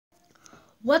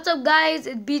What's up, guys?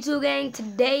 It's B2 Gang.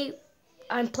 Today,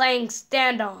 I'm playing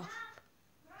standoff.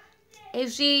 You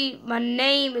see, my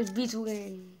name is B2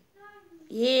 Gang.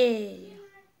 Yeah.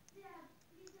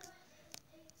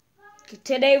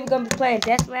 Today, we're gonna be playing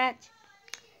deathmatch.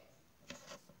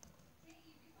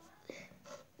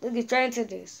 Let's get straight into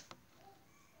this.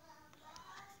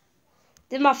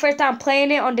 This is my first time playing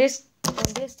it on this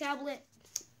tablet.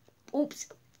 Oops,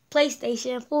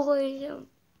 PlayStation 4.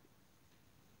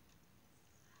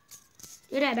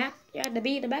 Hear that back? You got the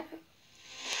beat in the back.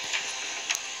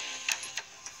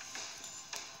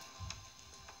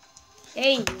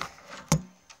 Hey,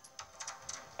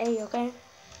 okay.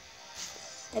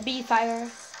 The beat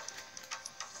fire.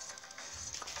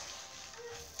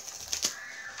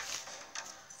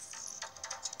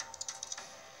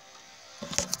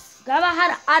 Gaba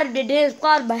had out of the dance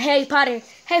squad, but Hey Potter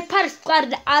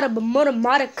squad out of Mona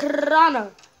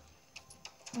Krana.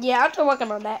 Yeah, I'm still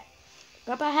working on that.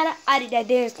 Gaba had out of that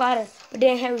dance squad, but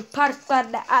then Harry Potter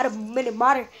squad out of Mini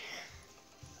Potter.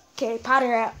 Okay,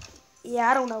 Potter out.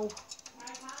 Yeah, I don't know.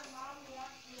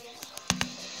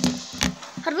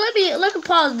 Let me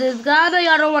pause this, guys. I know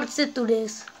y'all don't want to sit through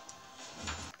this.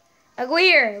 Like, we're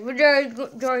here. We're joining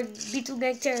B2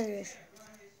 Gang Terrorists.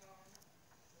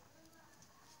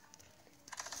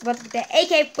 About to get that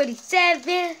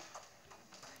AK-47.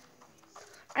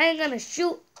 I ain't gonna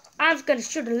shoot. I'm just gonna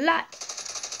shoot a lot.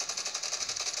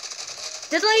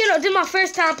 Just let you know, this is my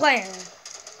first time playing.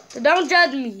 So don't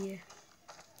judge me.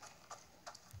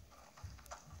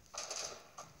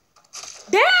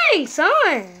 Dang, son.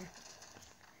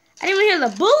 I didn't even hear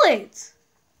the bullets.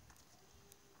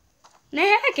 They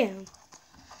hacking.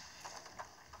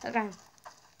 Okay.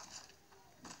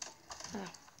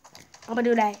 I'm gonna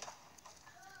do that.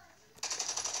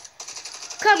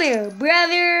 Come here,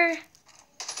 brother.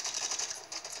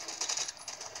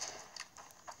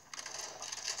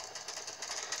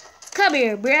 Come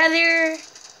here, brother.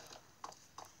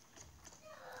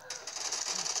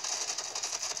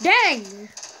 Dang.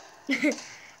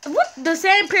 What? The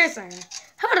same person.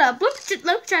 Hold up. Let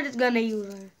me try this gun they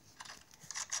using.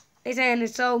 They saying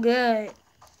it's so good.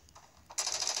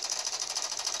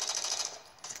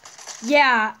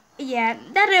 Yeah, that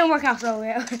didn't work out so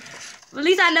well. At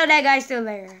least I know that guy's still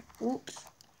there. Oops.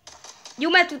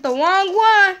 You messed with the wrong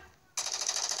one.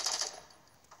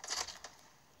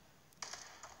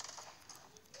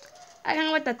 I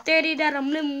can't with the 30 that I'm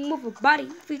living with a body.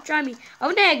 If you try me.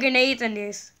 Oh, they had grenades in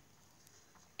this.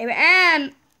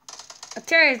 And a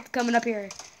terrorist coming up here.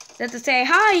 Just to say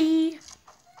hi.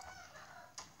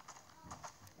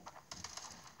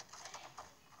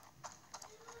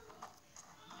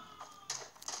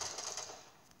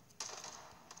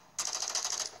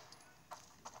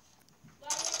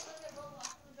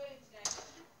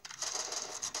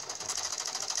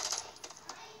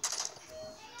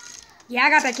 Yeah, I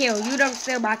got that kill. You don't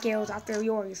steal my kills. I'll steal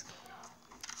yours.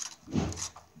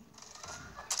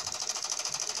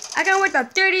 I got with the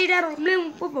 30 that I'm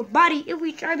living with a body. If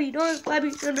we try me, don't let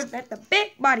me shoot at the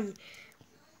big body.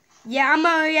 Yeah, I'm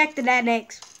gonna react to that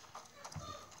next.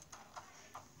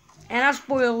 And I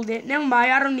spoiled it. Never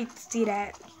mind, I don't need to see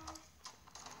that.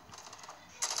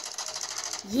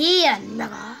 Yeah,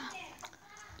 nigga.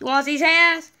 You want to see his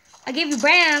hands? I give you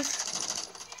brands.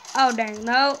 Oh dang,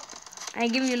 no. I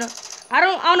ain't giving you no. I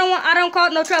don't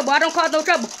cause no trouble.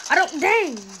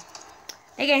 Dang.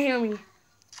 They can't hear me.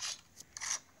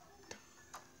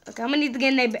 Okay, I'm gonna need to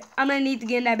get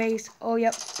in that base. Oh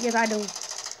yep, yes I do.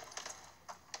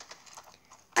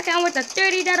 I can't with the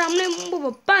 30 that I'm living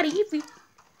with a body. If you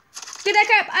get that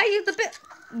crap, I use the bit.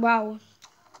 Wow.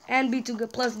 And B2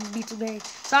 good plus B2 gang.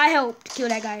 So I helped kill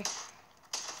that guy.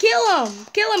 Kill him,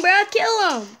 bro.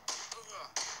 Kill him.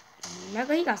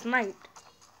 Nigga, he got sniped.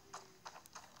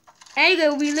 And you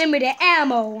gonna be limited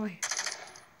ammo.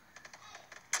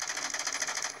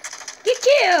 Get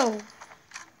killed.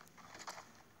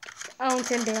 I don't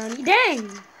tend to run. Dang.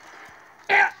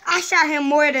 I shot him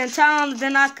more than times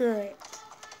than I could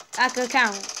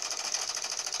count.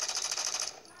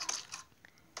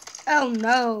 Oh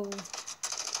no.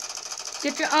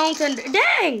 Get your own tender.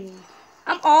 Dang.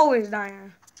 I'm always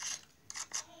dying.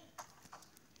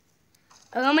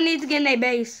 I'm gonna need to get in their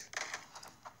base.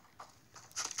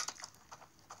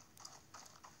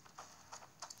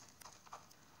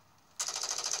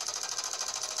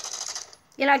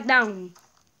 Get knocked down.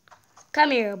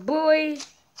 Come here, boy.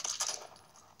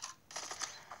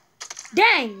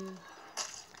 Dang.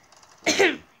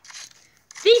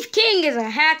 Thief King is a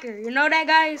hacker. You know that,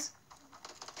 guys?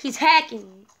 He's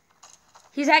hacking.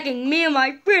 He's hacking me and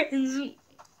my friends.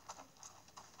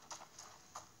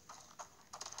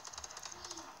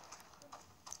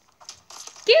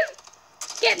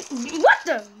 Get what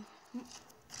the?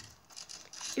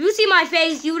 If you see my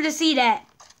face, you would just see that.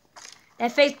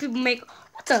 That face people make.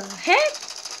 What the heck?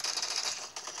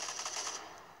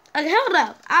 Like, hold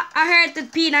up. I heard the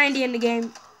P90 in the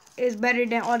game is better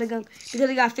than all the guns because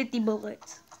it got 50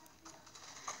 bullets.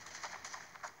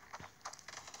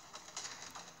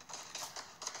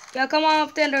 Yo, come on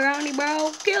up there, the roundy,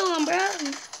 bro. Kill him, bro.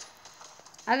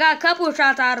 I got a couple of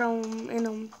shots out of him, in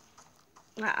him.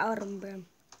 Not out of him, bro.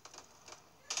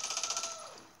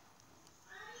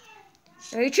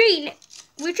 Retreat.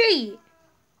 Retreat.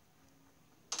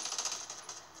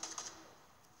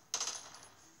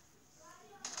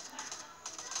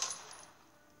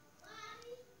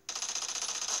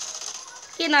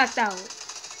 Get knocked out.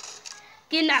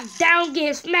 Get knocked down,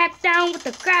 get smacked down with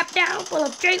the crap down, pull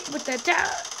up straight with the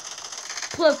tower.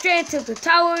 Pull up straight to the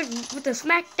towers with the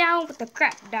smack down with the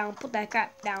crap down. Put that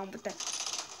crap down with the.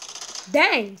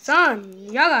 Dang, son.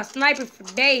 Y'all got snipers for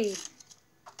days.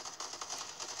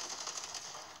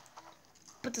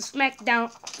 Put the smack down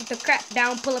with the crap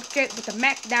down, pull up straight with the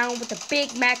mac down with the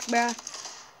big max, bruh.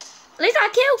 At least I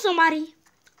killed somebody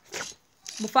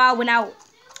before I went out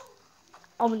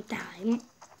on time.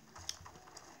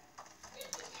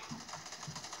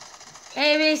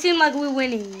 Hey, it seemed like we're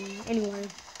winning anyway.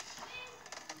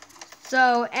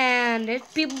 So, and there's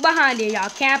people behind you, y'all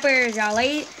campers, y'all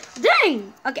late.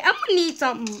 Dang! Okay, I'm gonna need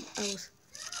something else.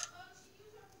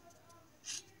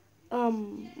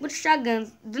 What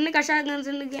shotguns? Do they got shotguns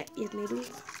in the game? Yes, they do.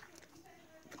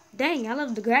 Dang, I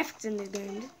love the graphics in this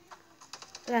game.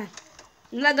 Yeah.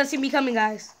 You're not gonna see me coming,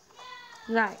 guys.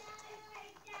 Right.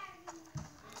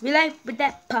 Be like with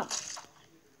that pump.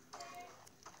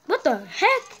 What the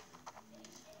heck?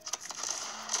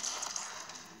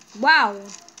 Wow.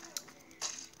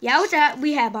 Yeah, I wish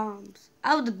we had bombs.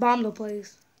 I would just bomb the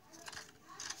place.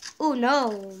 Oh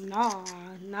no, nah,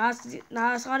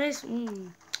 I saw this.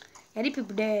 Yeah, these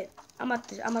people dead. I'm about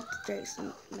to straight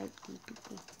some like these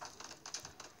people.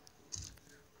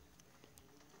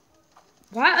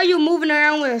 Why are you moving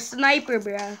around with a sniper,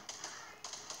 bruh?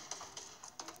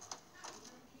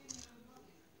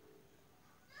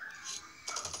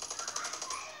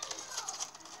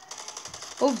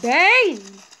 Oh dang!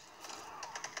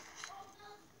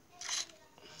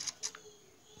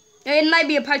 It might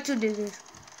be a part 2 to this.